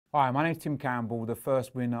Hi, my name's Tim Campbell, the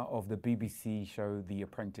first winner of the BBC show The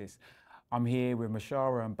Apprentice. I'm here with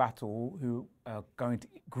Masharah and Batul, who are going to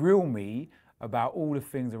grill me about all the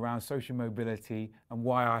things around social mobility and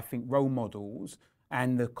why I think role models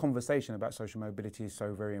and the conversation about social mobility is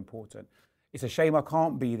so very important. It's a shame I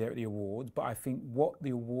can't be there at the awards, but I think what the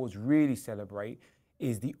awards really celebrate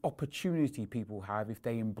is the opportunity people have if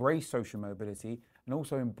they embrace social mobility and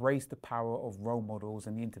also embrace the power of role models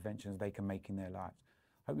and the interventions they can make in their lives.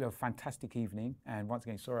 Hope you have a fantastic evening. And once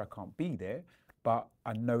again, sorry I can't be there, but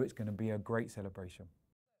I know it's going to be a great celebration.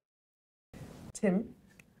 Tim,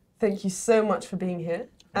 thank you so much for being here.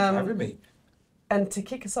 Thanks for having me. And to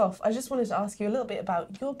kick us off, I just wanted to ask you a little bit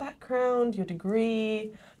about your background, your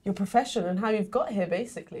degree, your profession, and how you've got here,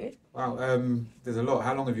 basically. Wow, there's a lot.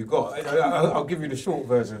 How long have you got? I'll give you the short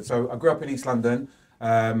version. So I grew up in East London,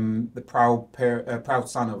 the proud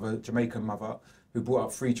son of a Jamaican mother who brought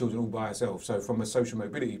up 3 children all by herself. So from a social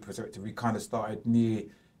mobility perspective, we kind of started near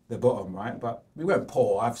the bottom, right? But we weren't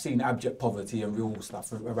poor. I've seen abject poverty and real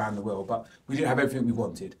stuff around the world, but we didn't have everything we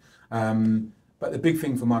wanted. But the big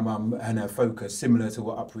thing for my mum and her focus, similar to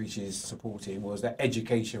what upReach is supporting, was that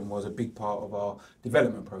education was a big part of our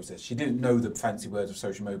development process. She didn't know the fancy words of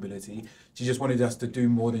social mobility. She just wanted us to do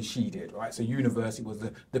more than she did, right? So university was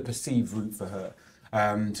the perceived route for her.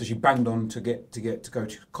 So she banged on to go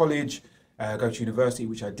to college, go to university,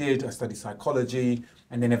 which I did. I studied psychology,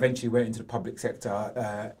 and then eventually went into the public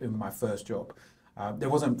sector in my first job. There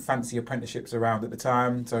wasn't fancy apprenticeships around at the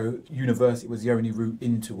time, so university was the only route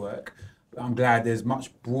into work. I'm glad there's much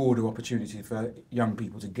broader opportunity for young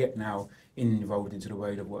people to get now involved into the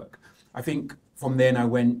world of work. I think from then I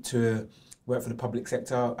went to work for the public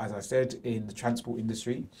sector, as I said, in the transport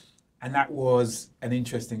industry. And that was an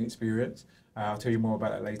interesting experience. I'll tell you more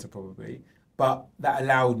about that later probably. But that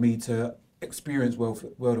allowed me to experience world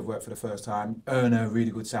of work for the first time, earn a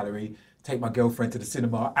really good salary, take my girlfriend to the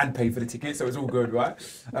cinema and pay for the ticket, so it was all good, right?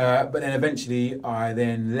 But then eventually I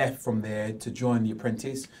then left from there to join the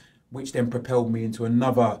Apprentice, which then propelled me into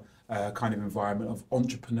another kind of environment of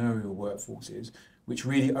entrepreneurial workforces, which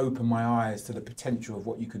really opened my eyes to the potential of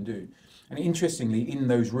what you can do. And interestingly, in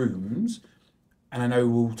those rooms, and I know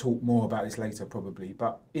we'll talk more about this later probably,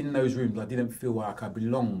 but in those rooms, I didn't feel like I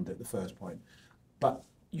belonged at the first point. But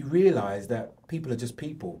you realise that people are just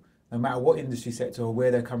people. No matter what industry sector or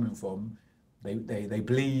where they're coming from, they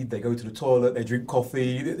bleed, they go to the toilet, they drink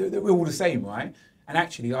coffee, we're all the same, right? And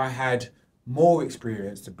actually I had more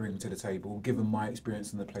experience to bring to the table, given my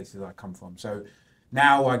experience in the places I come from. So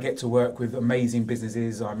now I get to work with amazing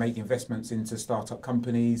businesses. I make investments into startup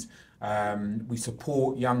companies. We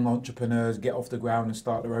support young entrepreneurs get off the ground and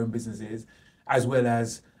start their own businesses, as well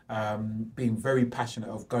as being very passionate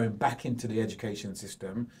of going back into the education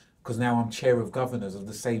system, because now I'm chair of governors of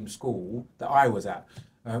the same school that I was at.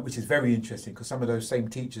 Which is very interesting because some of those same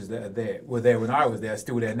teachers that are there were there when I was there, are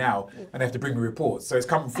still there now, and they have to bring me reports. So it's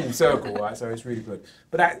come full circle, right? So it's really good.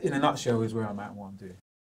 But that, in a nutshell, is where I'm at and what I'm doing.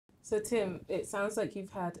 So Tim, it sounds like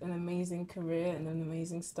you've had an amazing career and an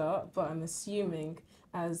amazing start, but I'm assuming,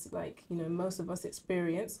 as most of us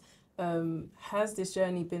experience, has this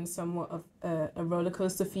journey been somewhat of a roller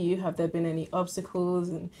coaster for you? Have there been any obstacles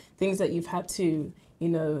and things that you've had to,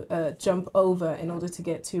 jump over in order to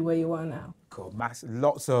get to where you are now? God,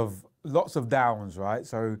 lots of downs, right?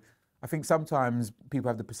 So I think sometimes people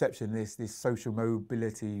have the perception this social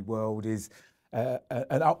mobility world is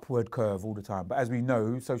an upward curve all the time. But as we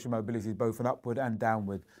know, social mobility is both an upward and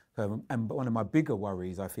downward curve. And one of my bigger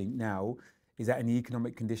worries, I think, now is that in the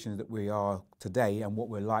economic conditions that we are today and what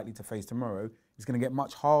we're likely to face tomorrow, it's going to get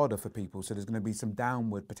much harder for people. So there's going to be some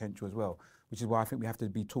downward potential as well, which is why I think we have to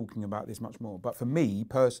be talking about this much more. But for me,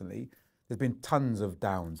 personally, there's been tons of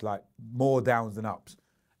downs, like more downs than ups.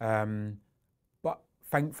 But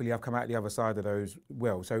thankfully, I've come out the other side of those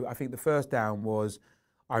well. So I think the first down was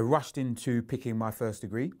I rushed into picking my first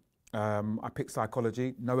degree. I picked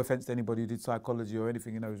psychology. No offense to anybody who did psychology or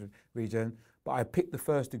anything in those regions, but I picked the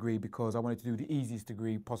first degree because I wanted to do the easiest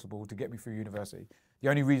degree possible to get me through university. The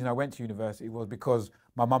only reason I went to university was because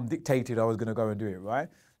my mum dictated I was going to go and do it, right?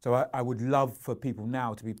 So I would love for people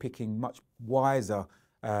now to be picking much wiser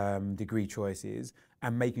degree choices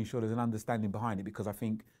and making sure there's an understanding behind it, because I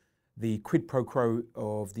think the quid pro quo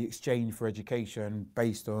of the exchange for education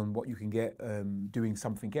based on what you can get doing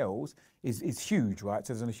something else is huge, right?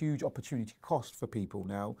 So there's a huge opportunity cost for people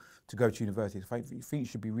now to go to university. So I think you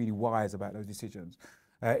should be really wise about those decisions.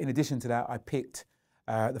 In addition to that, I picked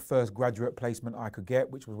the first graduate placement I could get,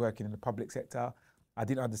 which was working in the public sector. I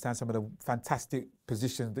didn't understand some of the fantastic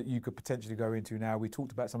positions that you could potentially go into now. We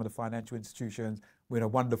talked about some of the financial institutions. We're in a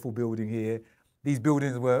wonderful building here. these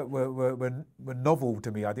buildings were novel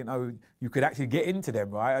to me. I didn't know you could actually get into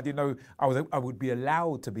them, right? I didn't know I would be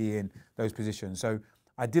allowed to be in those positions. So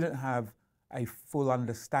I didn't have a full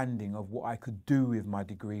understanding of what I could do with my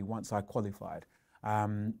degree once I qualified.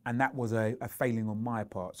 And that was a failing on my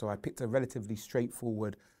part. So I picked a relatively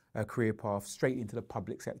straightforward career path straight into the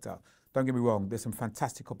public sector. Don't get me wrong, there's some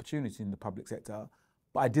fantastic opportunities in the public sector,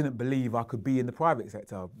 but I didn't believe I could be in the private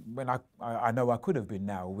sector when I know I could have been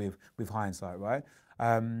now with hindsight, right?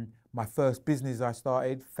 My first business I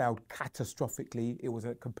started failed catastrophically. It was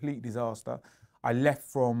a complete disaster. I left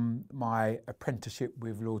from my apprenticeship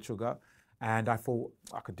with Lord Sugar and I thought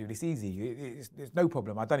I could do this easy. There's no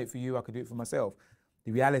problem. I've done it for you, I could do it for myself.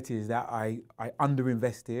 The reality is that I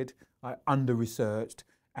underinvested, I under-researched,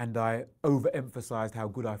 and I overemphasized how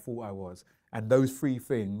good I thought I was. And those three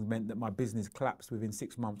things meant that my business collapsed within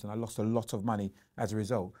 6 months and I lost a lot of money as a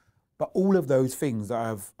result. But all of those things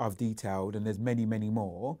that I've detailed, and there's many, many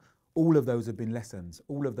more, all of those have been lessons.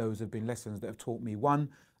 All of those have been lessons that have taught me, one,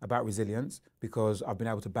 about resilience, because I've been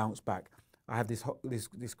able to bounce back. I have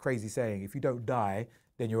this crazy saying, if you don't die,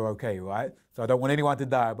 then you're okay, right? So I don't want anyone to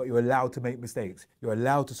die, but you're allowed to make mistakes. You're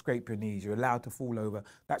allowed to scrape your knees. You're allowed to fall over.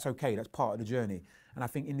 That's okay. That's part of the journey. And I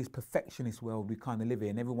think in this perfectionist world we kind of live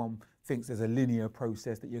in, everyone thinks there's a linear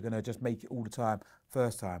process that you're going to just make it all the time,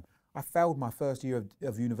 first time. I failed my first year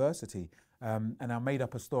of university, and I made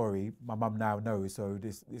up a story. My mum now knows, so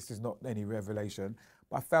this is not any revelation.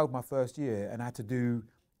 But I failed my first year and I had to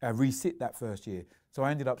resit that first year. So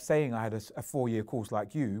I ended up saying I had a 4-year course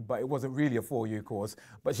like you, but it wasn't really a 4-year course,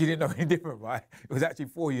 but she didn't know any different, right? It was actually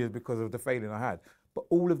 4 years because of the failing I had. But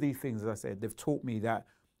all of these things, as I said, they've taught me that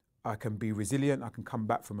I can be resilient, I can come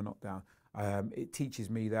back from a knockdown. It teaches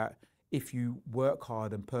me that if you work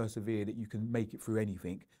hard and persevere, that you can make it through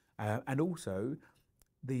anything. And also,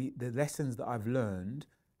 the lessons that I've learned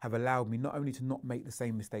have allowed me not only to not make the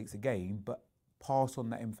same mistakes again, but pass on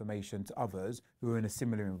that information to others who are in a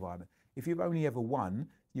similar environment. If you've only ever won,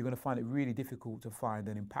 you're going to find it really difficult to find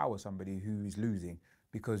and empower somebody who is losing,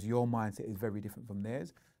 because your mindset is very different from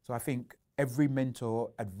theirs. So I think every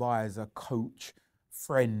mentor, advisor, coach,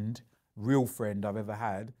 friend, real friend I've ever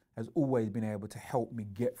had has always been able to help me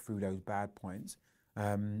get through those bad points.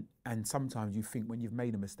 And sometimes you think when you've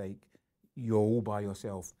made a mistake, you're all by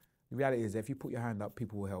yourself. The reality is that if you put your hand up,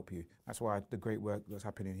 people will help you. That's why the great work that's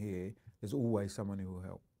happening here, there's always someone who will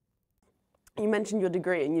help. You mentioned your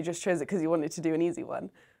degree and you just chose it because you wanted to do an easy one.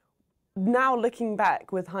 Now looking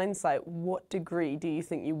back with hindsight, what degree do you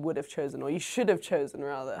think you would have chosen, or you should have chosen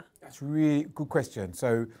rather? That's a really good question.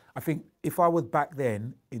 So I think if I was back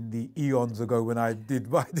then in the eons ago when I did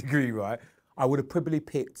my degree, right, I would have probably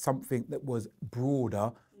picked something that was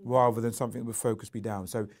broader rather than something that would focus me down.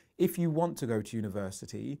 So if you want to go to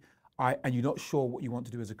university and you're not sure what you want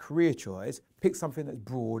to do as a career choice, pick something that's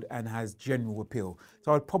broad and has general appeal.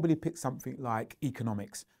 So I'd probably pick something like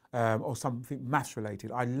economics or something maths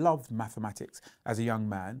related. I loved mathematics as a young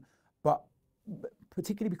man, but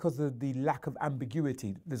particularly because of the lack of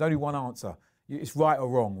ambiguity, there's only one answer. It's right or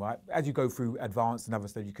wrong, right? As you go through advanced and other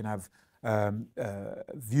stuff, you can have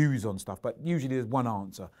views on stuff, but usually there's one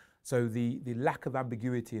answer. So the lack of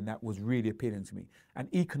ambiguity in that was really appealing to me.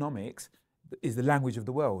 And economics is the language of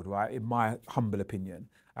the world, right? In my humble opinion.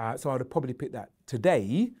 So I'd probably pick that.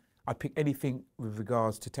 Today, I'd pick anything with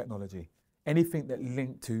regards to technology. Anything that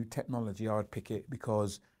linked to technology, I would pick it,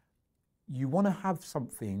 because you want to have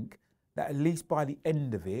something that at least by the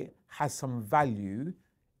end of it has some value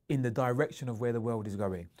in the direction of where the world is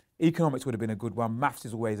going. Economics would have been a good one. Maths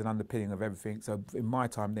is always an underpinning of everything. So in my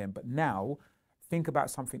time then, but now think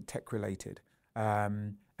about something tech related.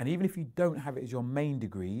 And even if you don't have it as your main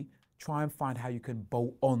degree, try and find how you can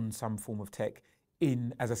bolt on some form of tech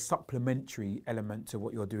in as a supplementary element to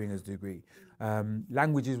what you're doing as a degree.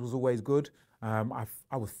 Languages was always good. I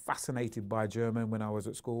was fascinated by German when I was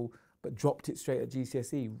at school, but dropped it straight at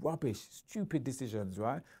GCSE. Rubbish, stupid decisions,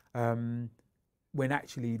 right? When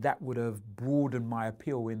actually that would have broadened my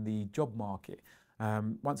appeal in the job market.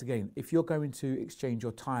 Once again, if you're going to exchange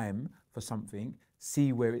your time for something,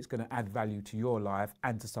 see where it's going to add value to your life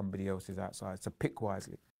and to somebody else's outside. So pick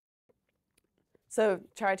wisely. So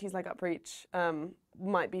charities like upReach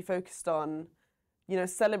might be focused on,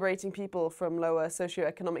 celebrating people from lower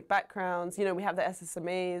socio-economic backgrounds. We have the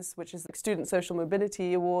SSMAs, which is the Student Social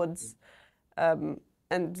Mobility Awards. And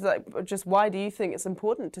just why do you think it's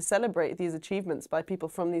important to celebrate these achievements by people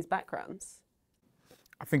from these backgrounds?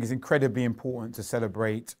 I think it's incredibly important to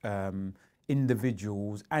celebrate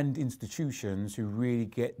individuals and institutions who really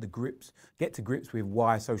get to grips with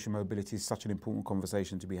why social mobility is such an important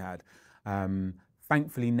conversation to be had.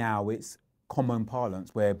 Thankfully now it's common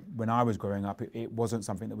parlance, where when I was growing up, it wasn't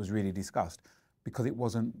something that was really discussed because it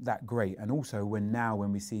wasn't that great. And also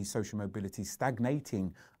when we see social mobility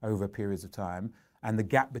stagnating over periods of time and the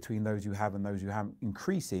gap between those who have and those who haven't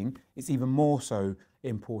increasing, it's even more so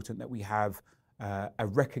important that we have a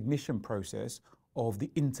recognition process of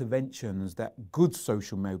the interventions that good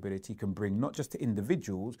social mobility can bring, not just to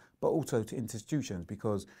individuals, but also to institutions.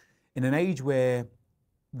 Because in an age where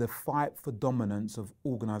the fight for dominance of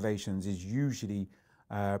organisations is usually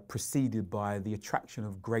preceded by the attraction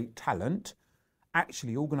of great talent,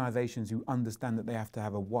 actually organisations who understand that they have to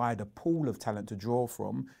have a wider pool of talent to draw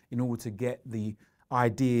from in order to get the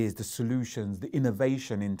ideas, the solutions, the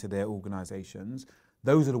innovation into their organisations,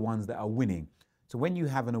 those are the ones that are winning. So when you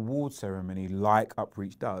have an award ceremony like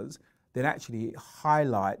upReach does, then actually it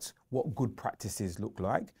highlights what good practices look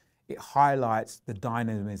like. It highlights the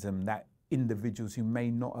dynamism that individuals who may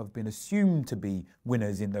not have been assumed to be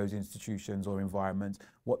winners in those institutions or environments,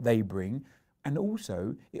 what they bring. And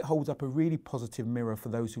also it holds up a really positive mirror for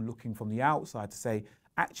those who are looking from the outside to say,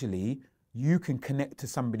 actually, you can connect to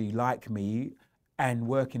somebody like me and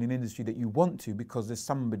work in an industry that you want to because there's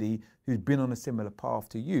somebody who's been on a similar path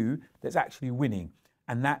to you that's actually winning.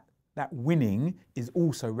 And that winning is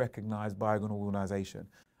also recognised by an organisation.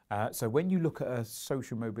 So when you look at a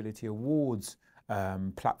social mobility awards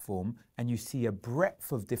platform and you see a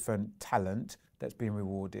breadth of different talent that's being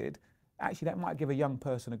rewarded, actually that might give a young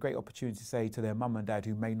person a great opportunity to say to their mum and dad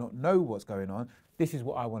who may not know what's going on, this is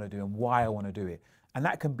what I want to do and why I want to do it. And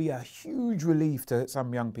that can be a huge relief to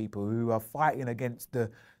some young people who are fighting against the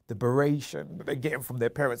beration that they're getting from their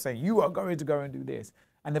parents saying, you are going to go and do this.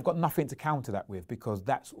 And they've got nothing to counter that with because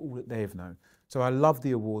that's all that they've known. So I love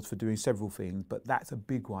the awards for doing several things, but that's a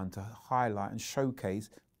big one to highlight and showcase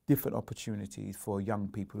different opportunities for young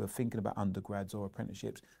people who are thinking about undergrads or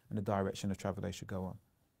apprenticeships and the direction of travel they should go on.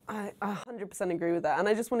 I 100% agree with that. And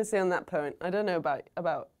I just want to say on that point, I don't know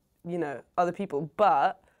about other people,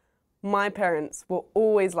 but my parents were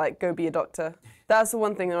always like, go be a doctor. That's the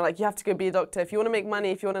one thing. They're like, you have to go be a doctor. If you want to make money,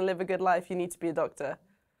 if you want to live a good life, you need to be a doctor.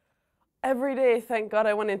 Every day, thank God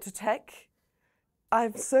I went into tech.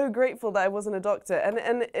 I'm so grateful that I wasn't a doctor.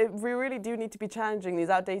 And we really do need to be challenging these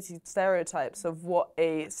outdated stereotypes of what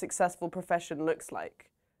a successful profession looks like.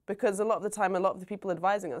 Because a lot of the time, a lot of the people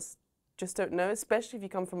advising us just don't know, especially if you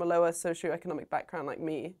come from a lower socio-economic background like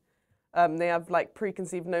me. They have like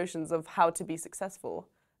preconceived notions of how to be successful.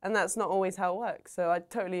 And that's not always how it works. So I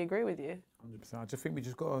totally agree with you. 100%. I just think we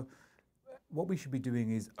just got to, what we should be doing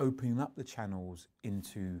is opening up the channels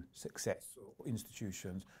into success or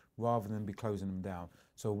institutions rather than be closing them down.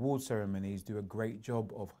 So award ceremonies do a great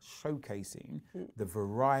job of showcasing the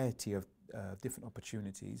variety of different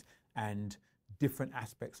opportunities and different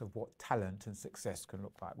aspects of what talent and success can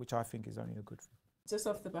look like, which I think is only a good thing. Just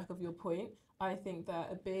off the back of your point, I think that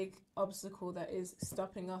a big obstacle that is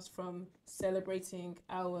stopping us from celebrating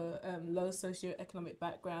our low socioeconomic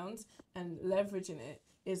backgrounds and leveraging it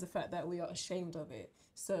is the fact that we are ashamed of it.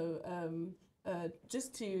 So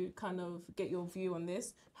just to kind of get your view on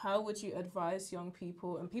this, how would you advise young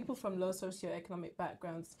people and people from low socioeconomic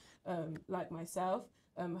backgrounds like myself,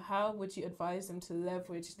 how would you advise them to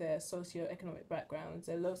leverage their socioeconomic backgrounds,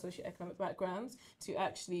 their low socioeconomic backgrounds, to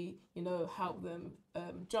actually, help them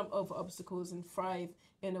jump over obstacles and thrive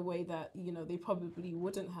in a way that, they probably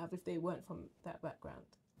wouldn't have if they weren't from that background?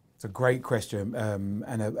 It's a great question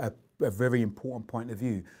and a very important point of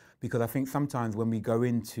view, because I think sometimes when we go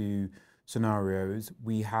into scenarios,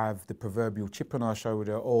 we have the proverbial chip on our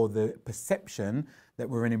shoulder or the perception that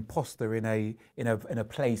we're an imposter in a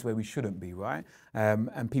place where we shouldn't be, right?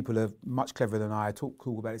 And people are much cleverer than I talk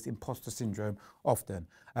about this imposter syndrome often.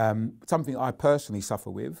 Something I personally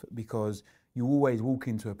suffer with, because you always walk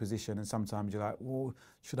into a position and sometimes you're like, well,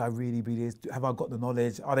 should I really be this? Have I got the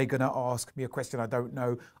knowledge? Are they going to ask me a question I don't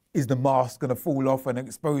know? Is the mask going to fall off and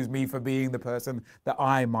expose me for being the person that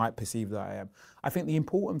I might perceive that I am? I think the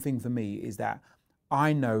important thing for me is that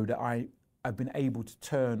I know that I've been able to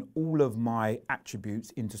turn all of my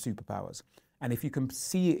attributes into superpowers. And if you can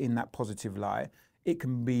see it in that positive light, it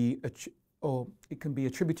can be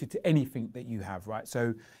attributed to anything that you have, right?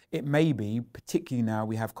 So it may be, particularly now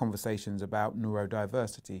we have conversations about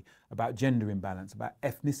neurodiversity, about gender imbalance, about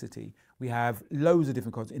ethnicity. We have loads of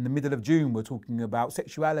different concepts. In the middle of June, we're talking about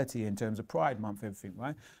sexuality in terms of Pride Month, everything,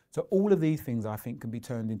 right? So all of these things I think can be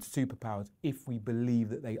turned into superpowers if we believe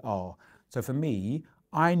that they are. So for me,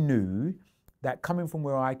 I knew that coming from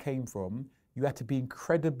where I came from, you had to be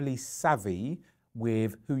incredibly savvy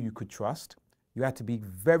with who you could trust. You had to be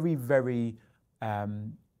very, very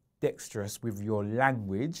dexterous with your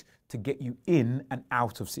language to get you in and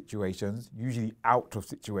out of situations, usually out of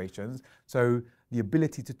situations. So the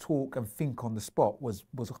ability to talk and think on the spot was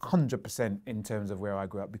 100% in terms of where I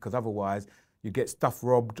grew up, because otherwise you get stuff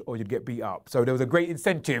robbed or you'd get beat up. So there was a great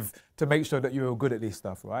incentive to make sure that you were good at this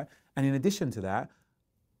stuff, right? And in addition to that,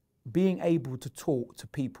 being able to talk to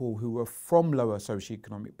people who are from lower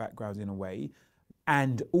socioeconomic backgrounds in a way,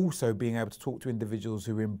 and also being able to talk to individuals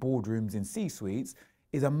who are in boardrooms in C-suites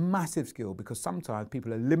is a massive skill, because sometimes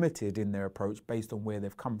people are limited in their approach based on where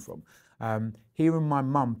they've come from. Hearing my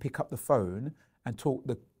mum pick up the phone and talk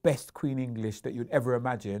the best Queen English that you'd ever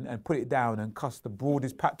imagine and put it down and cuss the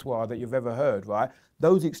broadest patois that you've ever heard, right?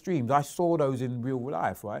 Those extremes, I saw those in real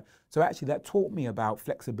life, right? So actually that taught me about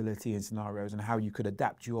flexibility in scenarios and how you could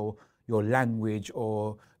adapt your language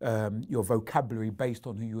or your vocabulary based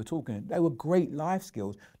on who you were talking to. They were great life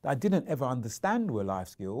skills that I didn't ever understand were life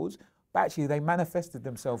skills, but actually they manifested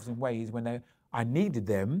themselves in ways when I needed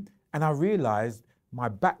them, and I realized my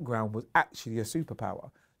background was actually a superpower.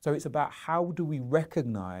 So it's about how do we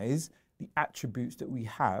recognize the attributes that we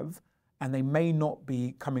have, and they may not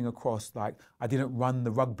be coming across like I didn't run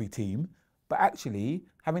the rugby team, but actually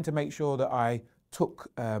having to make sure that I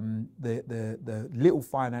took the little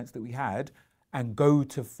finance that we had and go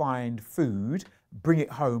to find food, bring it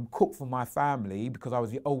home, cook for my family because I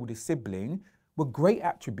was the oldest sibling, were great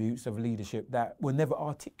attributes of leadership that were never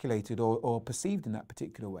articulated or perceived in that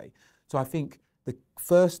particular way. So I think the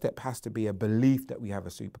first step has to be a belief that we have a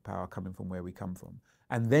superpower coming from where we come from.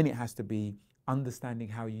 And then it has to be understanding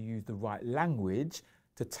how you use the right language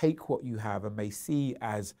to take what you have and may see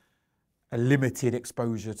as a limited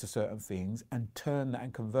exposure to certain things and turn that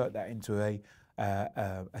and convert that into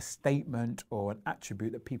a statement or an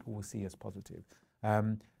attribute that people will see as positive.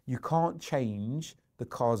 You can't change the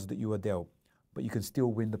cards that you are dealt, but you can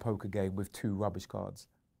still win the poker game with 2 rubbish cards.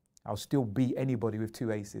 I'll still beat anybody with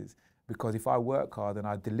 2 aces, because if I work hard and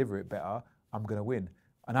I deliver it better, I'm going to win.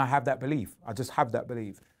 And I have that belief. I just have that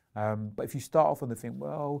belief. But if you start off on the thing,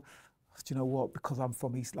 well, do you know what, because I'm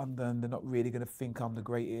from East London, they're not really going to think I'm the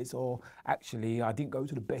greatest, or actually I didn't go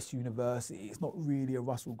to the best university, it's not really a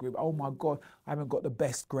Russell group, oh my God, I haven't got the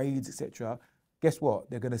best grades, etc. Guess what?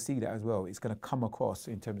 They're going to see that as well. It's going to come across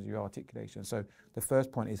in terms of your articulation. So the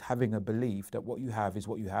first point is having a belief that what you have is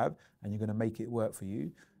what you have, and you're going to make it work for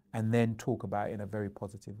you, and then talk about it in a very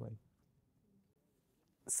positive way.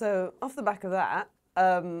 So off the back of that,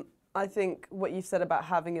 I think what you've said about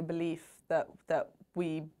having a belief that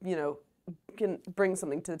we, can bring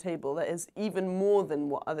something to the table that is even more than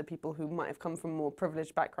what other people who might have come from a more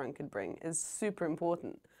privileged background could bring is super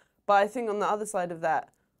important. But I think on the other side of that,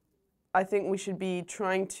 I think we should be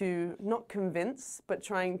trying to not convince, but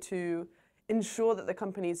trying to ensure that the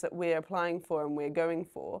companies that we're applying for and we're going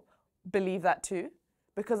for believe that too.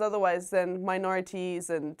 Because otherwise then minorities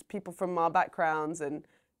and people from our backgrounds and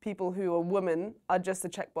people who are women are just a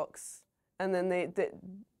checkbox. And then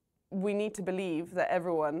we need to believe that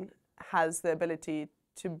everyone has the ability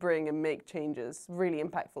to bring and make changes, really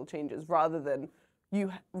impactful changes, rather than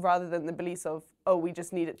the beliefs of, oh, we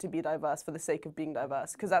just need it to be diverse for the sake of being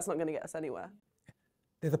diverse, because that's not going to get us anywhere.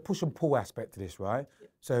 There's a push and pull aspect to this, right? Yeah.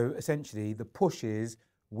 So essentially the push is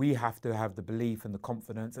we have to have the belief and the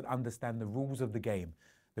confidence and understand the rules of the game.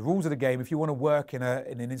 The rules of the game, if you want to work in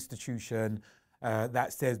an institution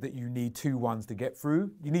that says that you need 2 1s to get through,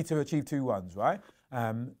 you need to achieve 2 1s, right?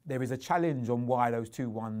 There is a challenge on why those 2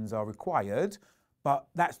 1s are required, but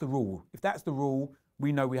that's the rule. If that's the rule,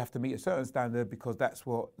 we know we have to meet a certain standard because that's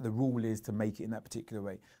what the rule is to make it in that particular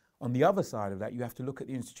way. On the other side of that, you have to look at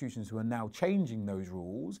the institutions who are now changing those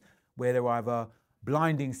rules, where they're either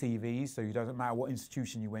blinding CVs, so it doesn't matter what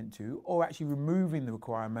institution you went to, or actually removing the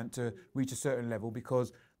requirement to reach a certain level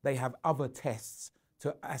because they have other tests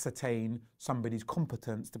to ascertain somebody's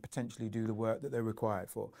competence to potentially do the work that they're required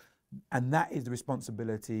for. And that is the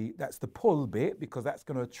responsibility, that's the pull bit, because that's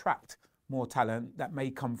going to attract more talent that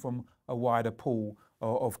may come from a wider pool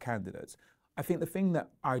of candidates. I think the thing that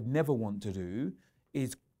I'd never want to do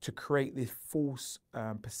is to create this false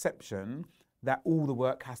perception that all the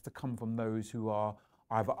work has to come from those who are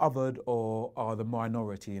either othered or are the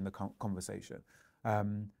minority in the conversation.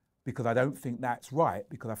 Because I don't think that's right,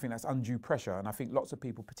 because I think that's undue pressure. And I think lots of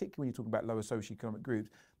people, particularly when you talk about lower socioeconomic groups,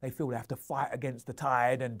 they feel they have to fight against the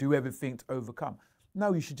tide and do everything to overcome.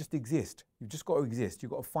 No, you should just exist. You've just got to exist.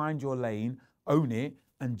 You've got to find your lane, own it,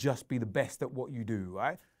 and just be the best at what you do,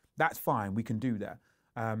 right? That's fine, we can do that.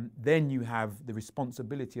 Then you have the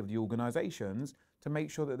responsibility of the organisations to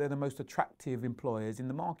make sure that they're the most attractive employers in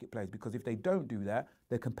the marketplace, because if they don't do that,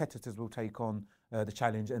 their competitors will take on the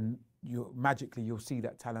challenge, and magically you'll see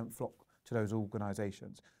that talent flock to those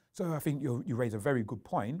organisations. So I think you raise a very good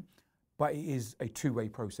point, but it is a two-way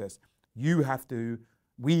process. You have to,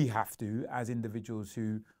 we have to, as individuals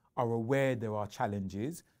who are aware there are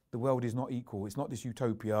challenges. The world is not equal. It's not this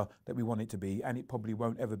utopia that we want it to be, and it probably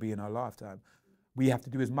won't ever be in our lifetime. We have to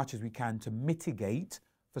do as much as we can to mitigate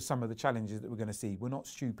for some of the challenges that we're going to see. We're not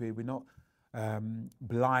stupid. We're not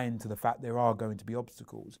blind to the fact there are going to be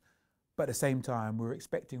obstacles. But at the same time, we're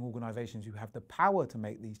expecting organisations who have the power to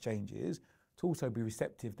make these changes to also be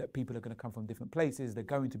receptive that people are going to come from different places, they're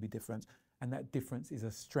going to be different, and that difference is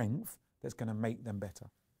a strength that's going to make them better.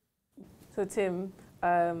 So Tim,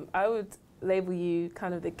 I would label you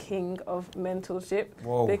kind of the king of mentorship.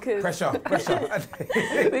 Whoa, because pressure.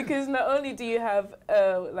 because not only do you have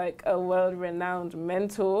like a world-renowned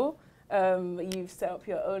mentor, you've set up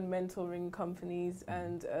your own mentoring companies,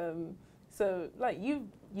 and so like you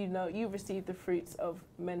receive the fruits of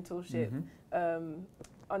mentorship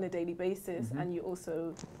on a daily basis, and you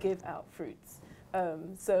also give out fruits.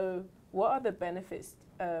 So what are the benefits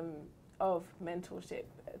of mentorship,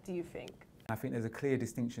 do you think? I think there's a clear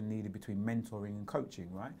distinction needed between mentoring and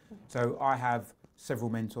coaching, right? So I have several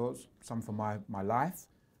mentors, some for my life.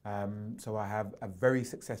 So I have a very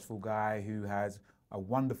successful guy who has a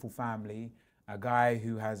wonderful family, a guy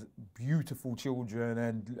who has beautiful children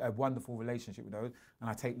and a wonderful relationship with those, and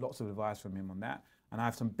I take lots of advice from him on that. And I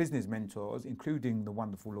have some business mentors, including the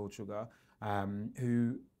wonderful Lord Sugar,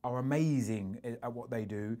 who are amazing at what they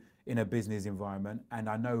do in a business environment. And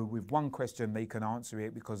I know with one question they can answer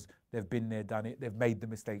it because they've been there, done it, they've made the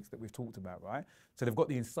mistakes that we've talked about, right? So they've got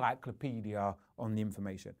the encyclopedia on the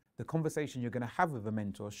information. The conversation you're going to have with a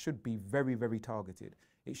mentor should be very, very targeted.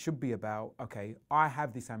 It should be about, okay, I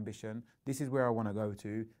have this ambition, this is where I want to go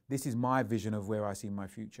to, this is my vision of where I see my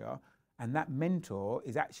future. And that mentor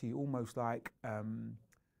is actually almost like, and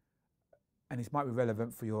this might be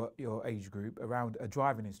relevant for your age group, around a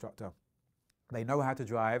driving instructor. They know how to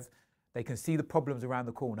drive, they can see the problems around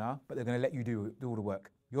the corner, but they're going to let you do all the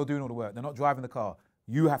work. You're doing all the work. They're not driving the car.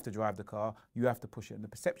 You have to drive the car, you have to push it. And the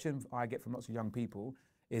perception I get from lots of young people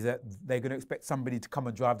is that they're going to expect somebody to come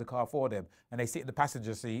and drive the car for them. And they sit in the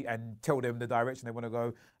passenger seat and tell them the direction they want to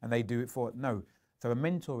go, and they do it for it. No. So a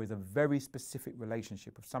mentor is a very specific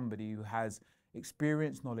relationship of somebody who has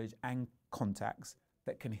experience, knowledge, and contacts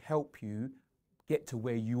that can help you get to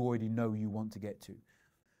where you already know you want to get to.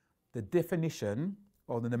 The definition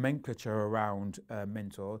or the nomenclature around a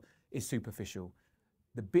mentor is superficial.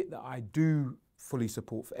 The bit that I do fully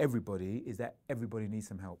support for everybody is that everybody needs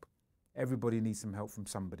some help. Everybody needs some help from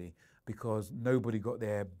somebody, because nobody got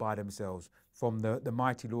there by themselves. From the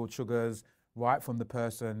mighty Lord Sugars, right from the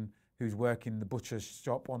person who's working the butcher's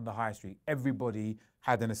shop on the high street. Everybody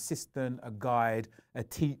had an assistant, a guide, a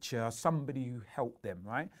teacher, somebody who helped them,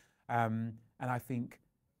 right? And I think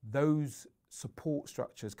those support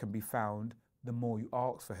structures can be found the more you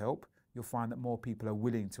ask for help. You'll find that more people are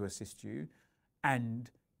willing to assist you. And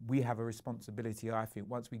we have a responsibility, I think,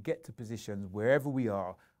 once we get to positions, wherever we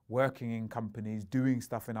are, working in companies, doing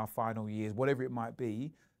stuff in our final years, whatever it might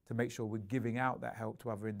be, to make sure we're giving out that help to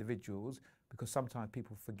other individuals, because sometimes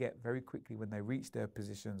people forget very quickly when they reach their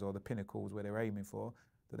positions or the pinnacles where they're aiming for,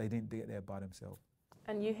 that they didn't get there by themselves.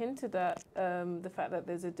 And you hinted at the fact that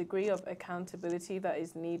there's a degree of accountability that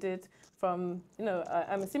is needed from,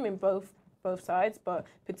 I'm assuming both sides, but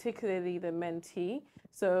particularly the mentee.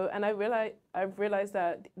 So, and I've realized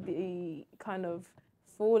that the kind of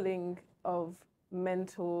falling of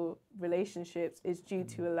mentor relationships is due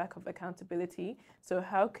to a lack of accountability. So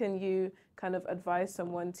how can you kind of advise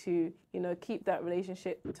someone to, keep that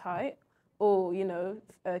relationship tight, or,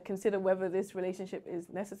 consider whether this relationship is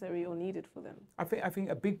necessary or needed for them? I think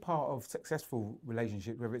a big part of successful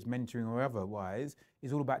relationships, whether it's mentoring or otherwise,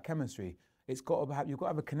 is all about chemistry. You've got to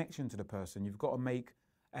have a connection to the person. You've got to make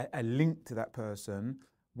a link to that person,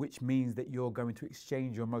 which means that you're going to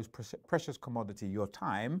exchange your most precious commodity, your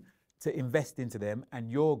time, to invest into them,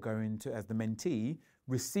 and you're going to, as the mentee,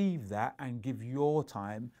 receive that and give your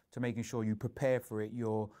time to making sure you prepare for it.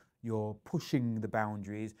 You're pushing the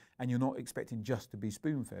boundaries, and you're not expecting just to be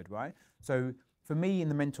spoon-fed, right? So for me, in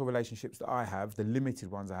the mentor relationships that I have, the limited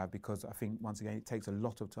ones I have, because I think, once again, it takes a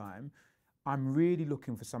lot of time, I'm really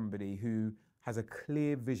looking for somebody who has a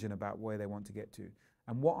clear vision about where they want to get to.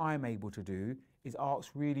 And what I'm able to do is ask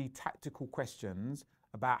really tactical questions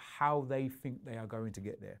about how they think they are going to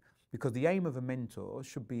get there. Because the aim of a mentor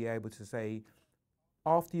should be able to say,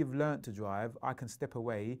 after you've learnt to drive, I can step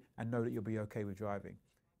away and know that you'll be okay with driving.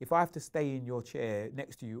 If I have to stay in your chair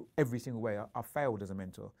next to you every single way, I've failed as a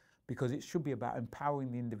mentor, because it should be about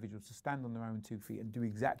empowering the individuals to stand on their own 2 feet and do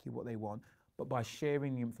exactly what they want, but by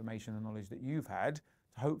sharing the information and knowledge that you've had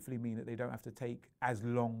to hopefully mean that they don't have to take as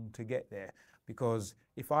long to get there. Because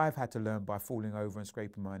if I've had to learn by falling over and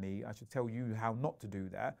scraping my knee, I should tell you how not to do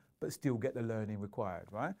that, but still get the learning required,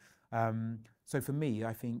 right? So for me,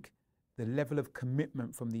 I think the level of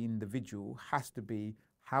commitment from the individual has to be,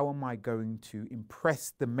 how am I going to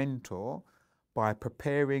impress the mentor by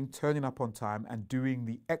preparing, turning up on time, and doing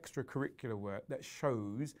the extracurricular work that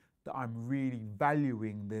shows that I'm really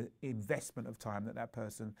valuing the investment of time that that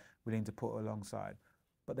person willing to put alongside.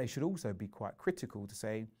 But they should also be quite critical to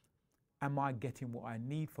say, am I getting what I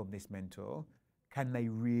need from this mentor? Can they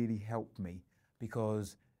really help me?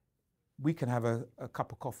 Because we can have a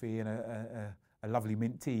cup of coffee and a lovely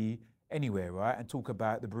mint tea anywhere, right? And talk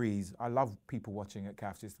about the breeze. I love people watching at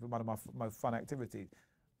CAFs. It's one of my most fun activities.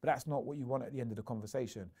 But that's not what you want at the end of the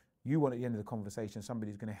conversation. You want at the end of the conversation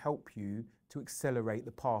somebody who's going to help you to accelerate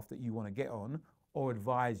the path that you want to get on, or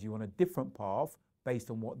advise you on a different path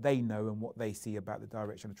based on what they know and what they see about the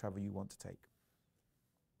direction of travel you want to take.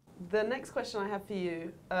 The next question I have for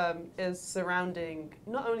you is surrounding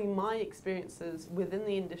not only my experiences within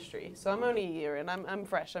the industry. So I'm only a year in, I'm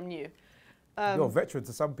fresh, I'm new. You're a veteran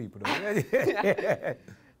to some people, though.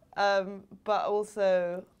 But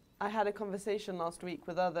also, I had a conversation last week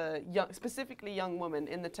with other specifically young women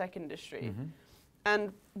in the tech industry. Mm-hmm.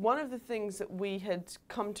 And one of the things that we had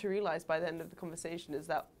come to realize by the end of the conversation is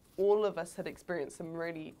that all of us had experienced some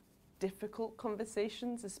really difficult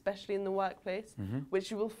conversations, especially in the workplace, mm-hmm.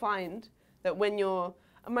 which you will find that when you're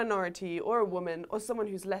a minority or a woman or someone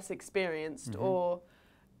who's less experienced, mm-hmm. or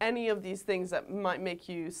any of these things that might make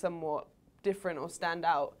you somewhat different or stand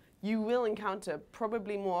out, you will encounter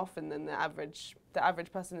probably more often than the average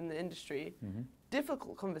person in the industry, mm-hmm.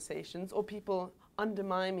 difficult conversations or people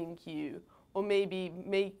undermining you, or maybe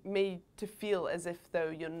made to feel as if though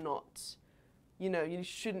you're not, you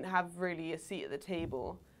shouldn't have really a seat at the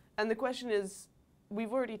table. And the question is,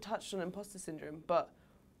 we've already touched on imposter syndrome, but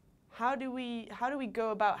how do we go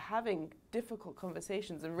about having difficult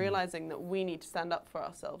conversations and realizing that we need to stand up for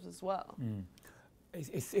ourselves as well?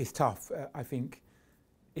 It's tough. I think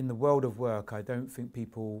in the world of work, I don't think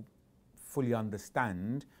people fully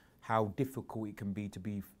understand how difficult it can be to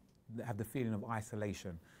have the feeling of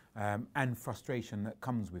isolation and frustration that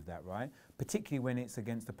comes with that, right? Particularly when it's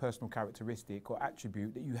against a personal characteristic or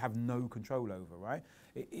attribute that you have no control over, right?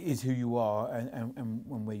 It is who you are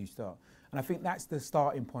and where you start. And I think that's the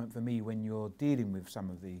starting point for me when you're dealing with some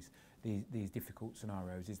of these difficult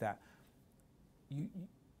scenarios, is that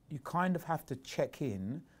you kind of have to check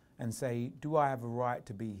in and say, do I have a right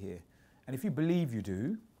to be here? And if you believe you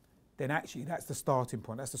do, then actually that's the starting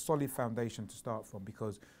point. That's the solid foundation to start from,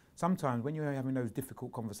 because sometimes when you're having those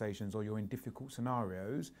difficult conversations or you're in difficult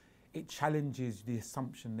scenarios, it challenges the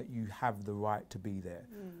assumption that you have the right to be there.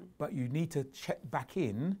 But you need to check back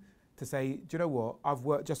in to say, do you know what? I've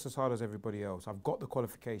worked just as hard as everybody else. I've got the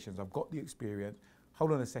qualifications. I've got the experience.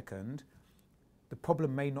 Hold on a second. The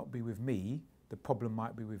problem may not be with me. The problem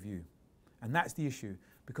might be with you. And that's the issue.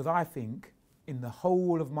 Because I think in the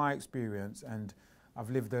whole of my experience, and I've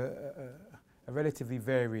lived a relatively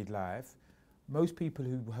varied life, most people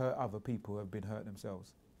who hurt other people have been hurt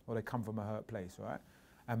themselves, or they come from a hurt place, right?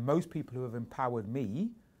 And most people who have empowered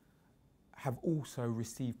me have also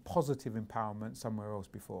received positive empowerment somewhere else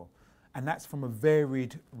before. And that's from a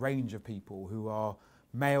varied range of people who are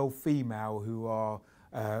male, female, who are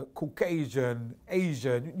Caucasian,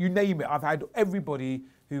 Asian, you name it. I've had everybody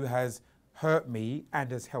who has hurt me and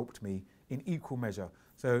has helped me in equal measure.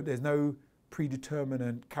 So there's no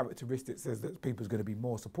predeterminate characteristics says that people's going to be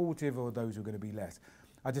more supportive or those who are going to be less.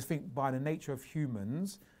 I just think by the nature of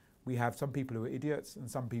humans, we have some people who are idiots and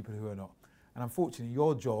some people who are not. And unfortunately,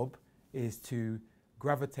 your job is to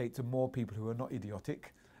gravitate to more people who are not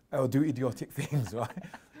idiotic or do idiotic things, right?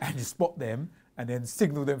 And you spot them and then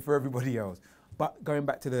signal them for everybody else. But going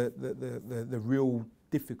back to the real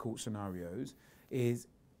difficult scenarios is,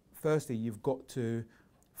 firstly, you've got to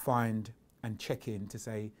find and check in to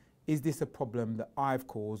say, is this a problem that I've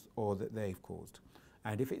caused or that they've caused?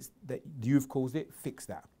 And if it's that you've caused it, fix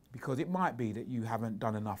that. Because it might be that you haven't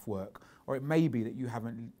done enough work, or it may be that you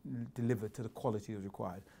haven't delivered to the quality that's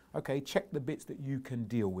required. Okay, check the bits that you can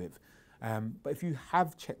deal with. But if you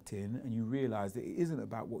have checked in and you realise that it isn't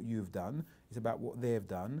about what you've done, it's about what they've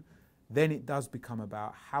done, then it does become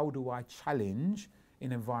about how do I challenge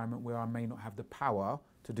in an environment where I may not have the power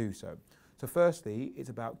to do so. So firstly, it's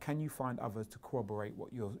about, can you find others to corroborate what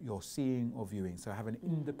you're seeing or viewing? So have an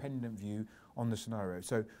independent view on the scenario.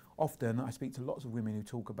 So often I speak to lots of women who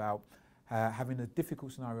talk about having a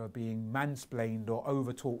difficult scenario being mansplained or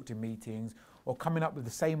over-talked in meetings, or coming up with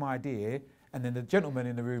the same idea And then the gentleman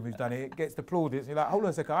in the room who's done it gets the plaudits. You're like, hold on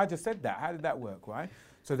a second, I just said that. How did that work, right?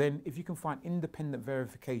 So then if you can find independent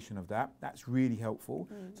verification of that, that's really helpful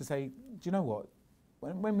to say, do you know what?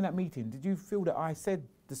 When in that meeting, did you feel that I said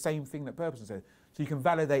the same thing that person said? So you can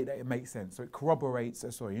validate that it makes sense. So it corroborates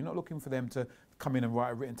a story. You're not looking for them to come in and write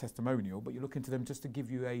a written testimonial, but you're looking to them just to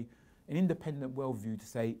give you an independent worldview to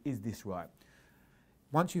say, is this right?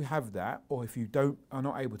 Once you have that, or if you are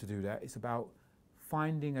not able to do that, it's about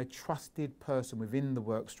finding a trusted person within the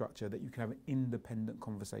work structure that you can have an independent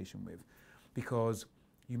conversation with. Because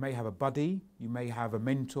you may have a buddy, you may have a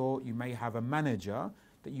mentor, you may have a manager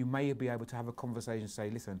that you may be able to have a conversation and say,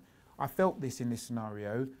 listen, I felt this in this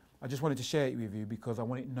scenario, I just wanted to share it with you because I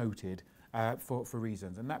want it noted for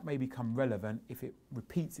reasons. And that may become relevant if it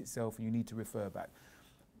repeats itself and you need to refer back.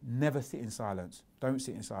 Never sit in silence. Don't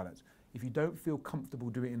sit in silence. If you don't feel comfortable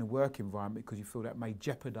doing it in a work environment because you feel that may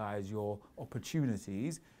jeopardize your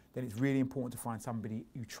opportunities, then it's really important to find somebody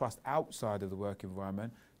you trust outside of the work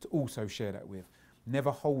environment to also share that with.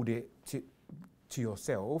 Never hold it to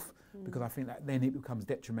yourself, because I think that then it becomes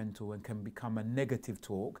detrimental and can become a negative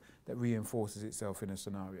talk that reinforces itself in a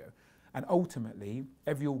scenario. And ultimately,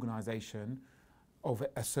 every organisation of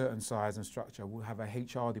a certain size and structure will have a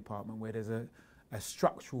HR department where there's a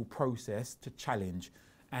structural process to challenge.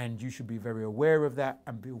 And you should be very aware of that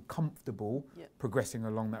and feel comfortable progressing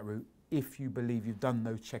along that route if you believe you've done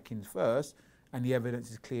those check-ins first and the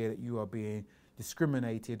evidence is clear that you are being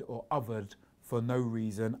discriminated or othered for no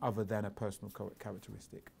reason other than a personal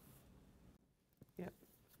characteristic. Yeah.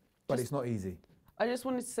 But it's not easy. I just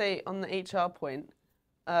wanted to say on the HR point,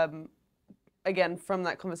 again, from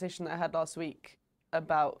that conversation that I had last week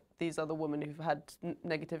about these other women who've had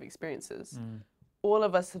negative experiences, all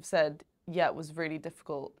of us have said, yeah, it was really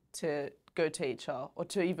difficult to go to HR or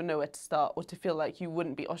to even know where to start or to feel like you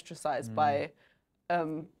wouldn't be ostracized by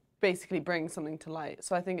basically bringing something to light.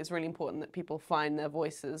 So I think it's really important that people find their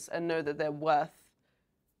voices and know that they're worth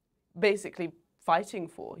basically fighting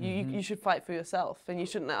for. You should fight for yourself and you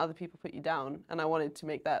shouldn't let other people put you down. And I wanted to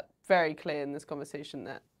make that very clear in this conversation,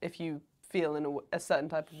 that if you feel in a certain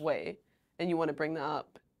type of way and you want to bring that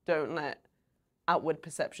up, don't let outward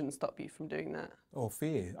perception stop you from doing that. Or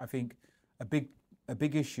fear. I think a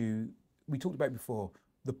big issue, we talked about before,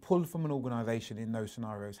 the pull from an organisation in those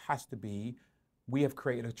scenarios has to be, we have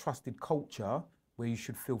created a trusted culture where you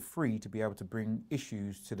should feel free to be able to bring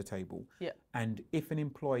issues to the table. Yeah. And if an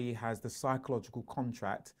employee has the psychological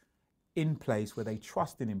contract in place where they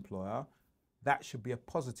trust an employer, that should be a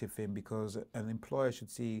positive thing, because an employer should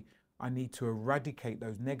see, I need to eradicate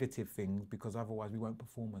those negative things because otherwise we won't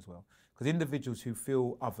perform as well. Because individuals who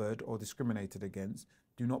feel othered or discriminated against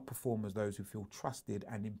do not perform as those who feel trusted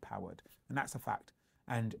and empowered. And that's a fact.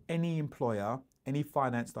 And any employer, any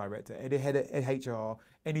finance director, any head of HR,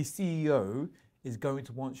 any CEO is going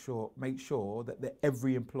to make sure that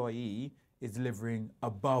every employee is delivering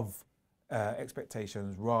above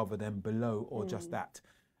expectations rather than below or just that.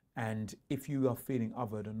 And if you are feeling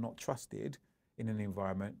othered and not trusted in an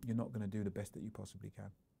environment, you're not going to do the best that you possibly can.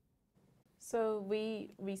 So we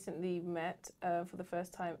recently met for the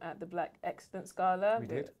first time at the Black Excellence Gala. We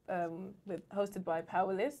did. Hosted by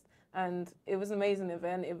Powerlist. And it was an amazing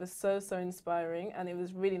event. It was so inspiring, and it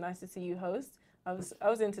was really nice to see you host. I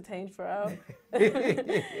was entertained for hours.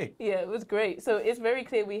 Yeah, it was great. So it's very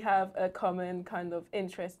clear we have a common kind of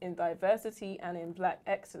interest in diversity and in Black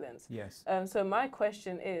excellence. Yes. So my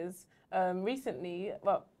question is, recently,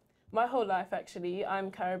 well, my whole life actually, I'm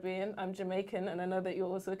Caribbean, I'm Jamaican, and I know that you're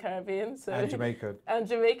also Caribbean. So And Jamaican. And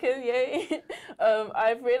Jamaican, yay.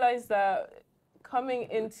 I've realized that coming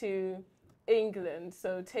into England,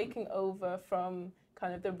 so taking over from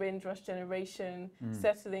kind of the Windrush generation,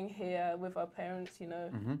 settling here with our parents, you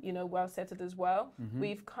know, well settled as well.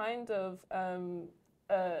 We've kind of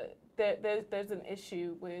there's an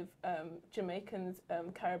issue with Jamaicans,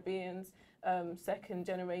 Caribbeans, second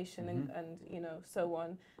generation, and you know, so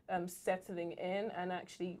on, settling in and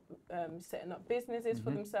actually setting up businesses for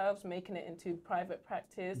themselves, making it into private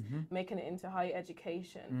practice, making it into higher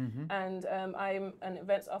education. And I'm an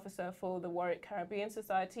events officer for the Warwick Caribbean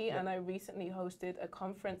Society, and I recently hosted a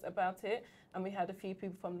conference about it, and we had a few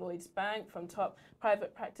people from Lloyds Bank, from top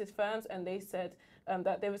private practice firms, and they said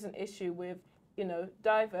that there was an issue with, you know,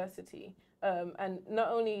 diversity, and not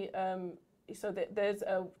only so that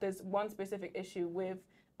there's one specific issue with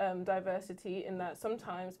diversity, in that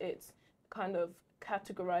sometimes it's kind of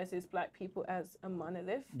categorizes Black people as a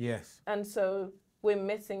monolith. Yes. And so we're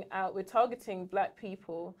missing out, we're targeting Black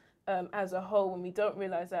people as a whole, when we don't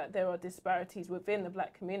realize that there are disparities within the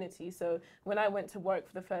Black community. So when I went to work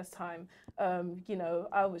for the first time, you know,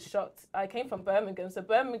 I was shocked. I came from Birmingham. So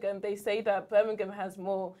Birmingham, they say that Birmingham has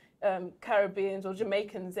more Caribbeans or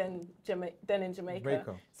Jamaicans than in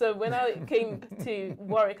Jamaica. So when I came to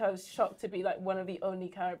Warwick, I was shocked to be like one of the only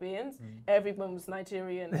Caribbeans. Everyone was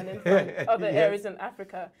Nigerian and then from other areas in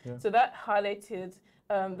Africa. So that highlighted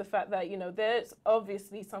the fact that, you know, there's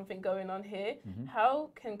obviously something going on here.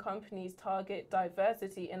 How can companies target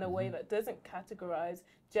diversity in a way that doesn't categorize,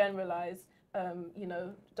 generalize, you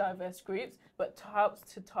know, diverse groups, but helps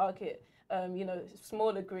to target, you know,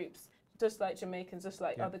 smaller groups, just like Jamaicans, just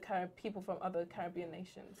like other people from other Caribbean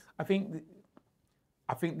nations? I think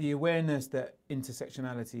the awareness that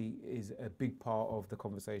intersectionality is a big part of the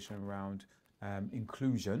conversation around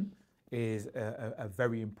inclusion is a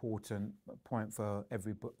very important point for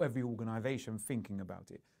every organisation thinking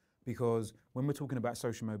about it. Because when we're talking about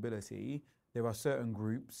social mobility, there are certain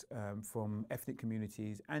groups from ethnic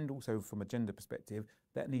communities and also from a gender perspective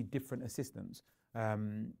that need different assistance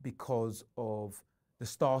because of the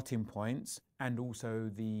starting points and also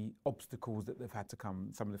the obstacles that they've had to come,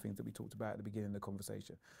 some of the things that we talked about at the beginning of the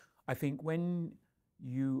conversation. I think when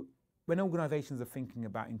organisations are thinking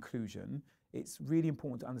about inclusion, it's really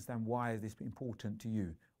important to understand why is this important to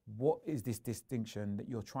you? What is this distinction that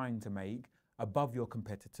you're trying to make above your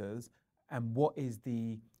competitors? And what is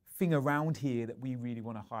the thing around here that we really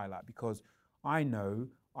want to highlight? Because I know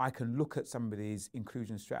I can look at somebody's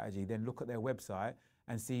inclusion strategy, then look at their website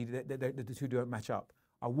and see that the two don't match up.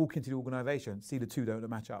 I walk into the organisation, see the two don't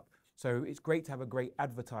match up. So it's great to have a great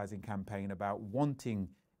advertising campaign about wanting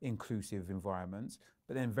inclusive environments,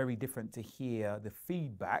 but then very different to hear the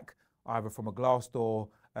feedback either from a Glassdoor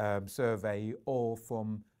survey or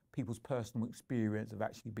from people's personal experience of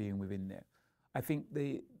actually being within there. I think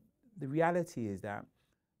the reality is that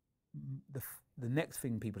the next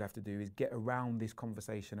thing people have to do is get around this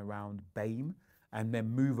conversation around BAME and then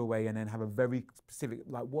move away and then have a very specific,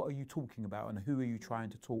 like, what are you talking about and who are you trying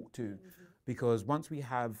to talk to? Because once we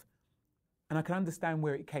have, and I can understand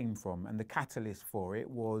where it came from, and the catalyst for it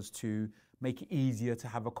was to make it easier to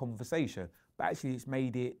have a conversation, but actually it's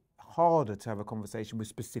made it harder to have a conversation with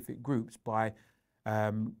specific groups by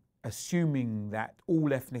assuming that all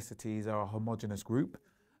ethnicities are a homogenous group,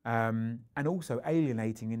 and also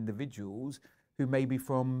alienating individuals who may be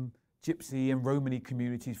from Gypsy and Romani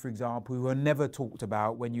communities, for example, who are never talked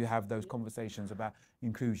about when you have those conversations about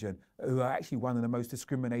inclusion, who are actually one of the most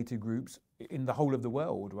discriminated groups in the whole of the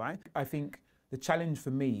world, right? I think the challenge for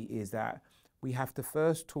me is that we have to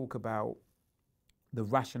first talk about the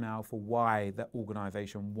rationale for why that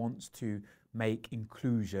organisation wants to make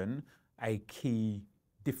inclusion a key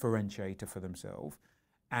differentiator for themselves,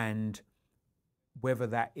 and whether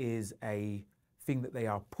that is a thing that they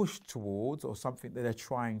are pushed towards or something that they're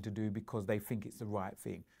trying to do because they think it's the right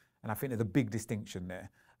thing. And I think there's a big distinction there.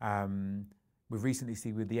 We've recently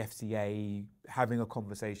seen with the FCA having a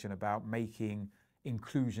conversation about making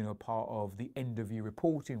inclusion a part of the end of year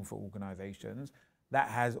reporting for organisations. That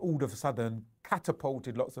has all of a sudden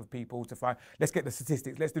catapulted lots of people to find, let's get the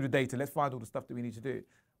statistics, let's do the data, let's find all the stuff that we need to do.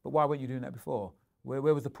 But why weren't you doing that before? Where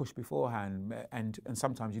was the push beforehand? And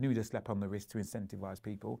sometimes you need a slap on the wrist to incentivise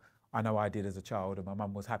people. I know I did as a child, and my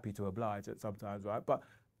mum was happy to oblige at sometimes, right? But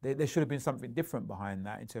there should have been something different behind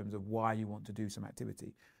that in terms of why you want to do some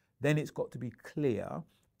activity. Then it's got to be clear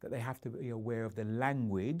that they have to be aware of the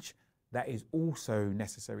language that is also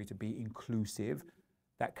necessary to be inclusive,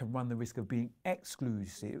 that can run the risk of being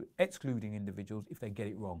excluding individuals if they get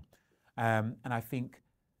it wrong. And I think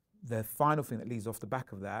the final thing that leads off the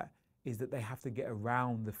back of that is that they have to get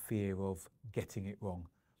around the fear of getting it wrong.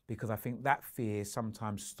 Because I think that fear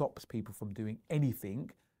sometimes stops people from doing anything,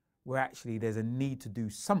 where actually there's a need to do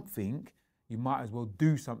something. You might as well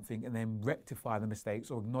do something and then rectify the mistakes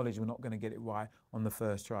or acknowledge we're not going to get it right on the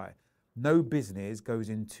first try. No business goes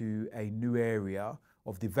into a new area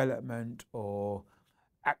of development or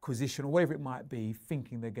acquisition or whatever it might be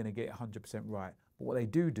thinking they're going to get it 100% right. But what they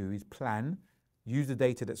do is plan, use the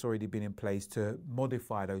data that's already been in place to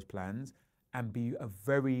modify those plans, and be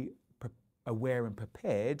very aware and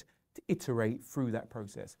prepared to iterate through that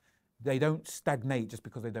process. They don't stagnate just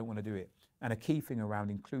because they don't want to do it. And a key thing around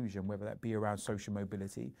inclusion, whether that be around social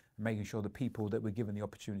mobility, making sure the people that we're given the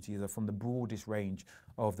opportunities are from the broadest range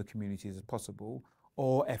of the communities as possible,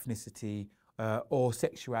 or ethnicity, or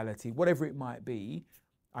sexuality, whatever it might be,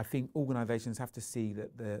 I think organisations have to see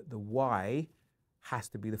that the why has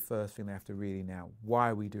to be the first thing they have to really know. Why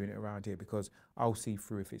are we doing it around here? Because I'll see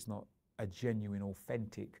through if it's not a genuine,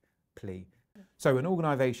 authentic plea. So an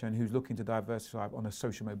organisation who's looking to diversify on a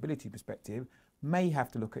social mobility perspective may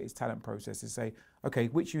have to look at its talent process and say, okay,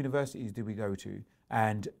 which universities do we go to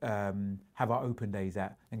and have our open days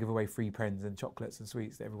at and give away free pens and chocolates and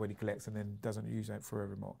sweets that everybody collects and then doesn't use it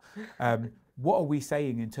forevermore. What are we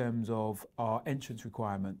saying in terms of our entrance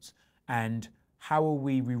requirements, and how are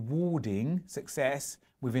we rewarding success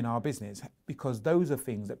within our business? Because those are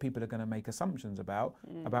things that people are going to make assumptions about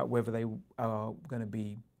whether they are going to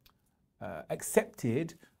be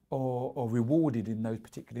accepted or rewarded in those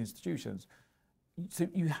particular institutions. So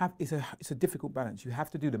you have, it's a difficult balance. You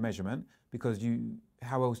have to do the measurement, because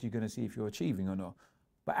how else are you going to see if you're achieving or not?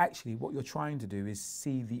 But actually what you're trying to do is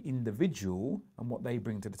see the individual and what they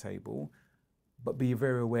bring to the table, but be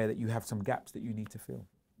very aware that you have some gaps that you need to fill.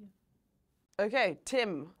 Yeah. Okay,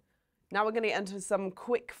 Tim, now we're going to get into some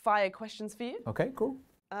quick fire questions for you. Okay, cool.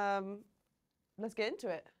 Let's get into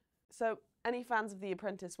it. So any fans of The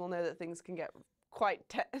Apprentice will know that things can get quite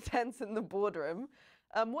tense in the boardroom.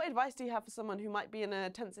 What advice do you have for someone who might be in a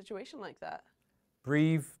tense situation like that?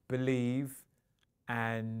 Breathe, believe,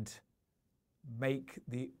 and make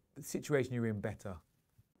the situation you're in better.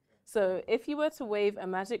 So if you were to wave a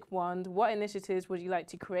magic wand, what initiatives would you like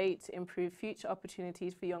to create to improve future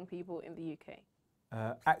opportunities for young people in the UK?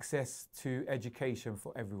 Access to education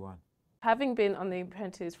for everyone. Having been on The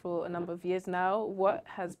Apprentice for a number of years now, what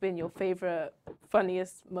has been your favourite,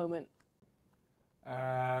 funniest moment?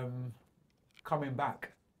 Coming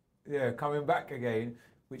back. Yeah, coming back again,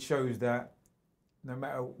 which shows that no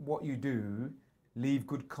matter what you do, leave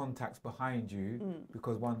good contacts behind you,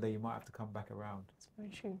 because one day you might have to come back around. That's very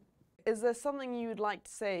true. Is there something you would like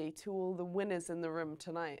to say to all the winners in the room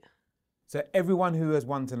tonight? So everyone who has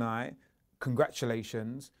won tonight,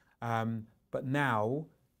 congratulations. But now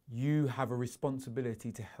you have a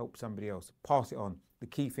responsibility to help somebody else. Pass it on. The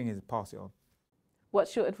key thing is pass it on.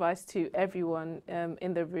 What's your advice to everyone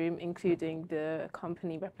in the room, including the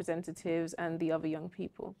company representatives and the other young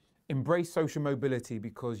people? Embrace social mobility,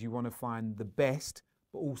 because you want to find the best,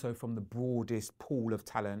 but also from the broadest pool of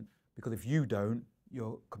talent, because if you don't,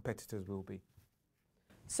 your competitors will be.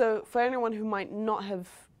 So for anyone who might not have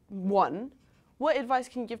won, what advice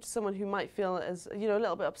can you give to someone who might feel as, a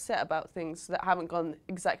little bit upset about things that haven't gone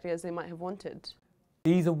exactly as they might have wanted?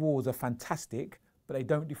 These awards are fantastic, but they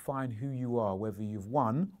don't define who you are, whether you've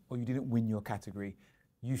won or you didn't win your category.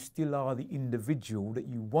 You still are the individual that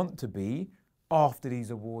you want to be after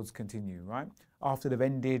these awards continue, right? After they've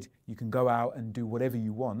ended, you can go out and do whatever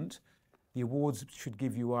you want. The awards should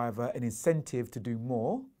give you either an incentive to do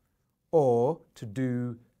more or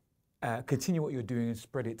to continue what you're doing and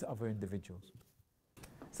spread it to other individuals.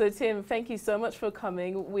 So Tim, thank you so much for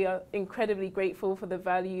coming. We are incredibly grateful for the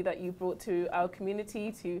value that you brought to our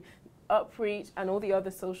community, to upReach and all the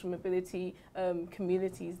other social mobility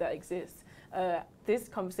communities that exist. This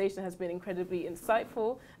conversation has been incredibly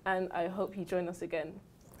insightful, and I hope you join us again.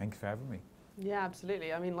 Thanks for having me. Yeah,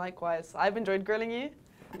 absolutely. I mean, likewise. I've enjoyed grilling you.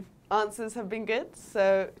 Answers have been good.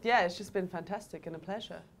 So yeah, it's just been fantastic and a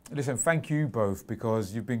pleasure. Listen, thank you both,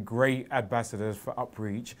 because you've been great ambassadors for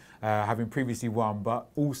upReach, having previously won, but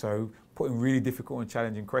also putting really difficult and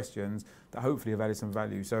challenging questions that hopefully have added some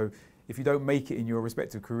value. So if you don't make it in your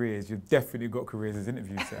respective careers, you've definitely got careers as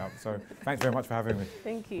interviews set up. So thanks very much for having me.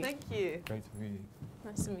 Thank you. Thank you. Great to meet you.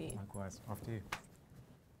 Nice to meet you. Likewise. After you.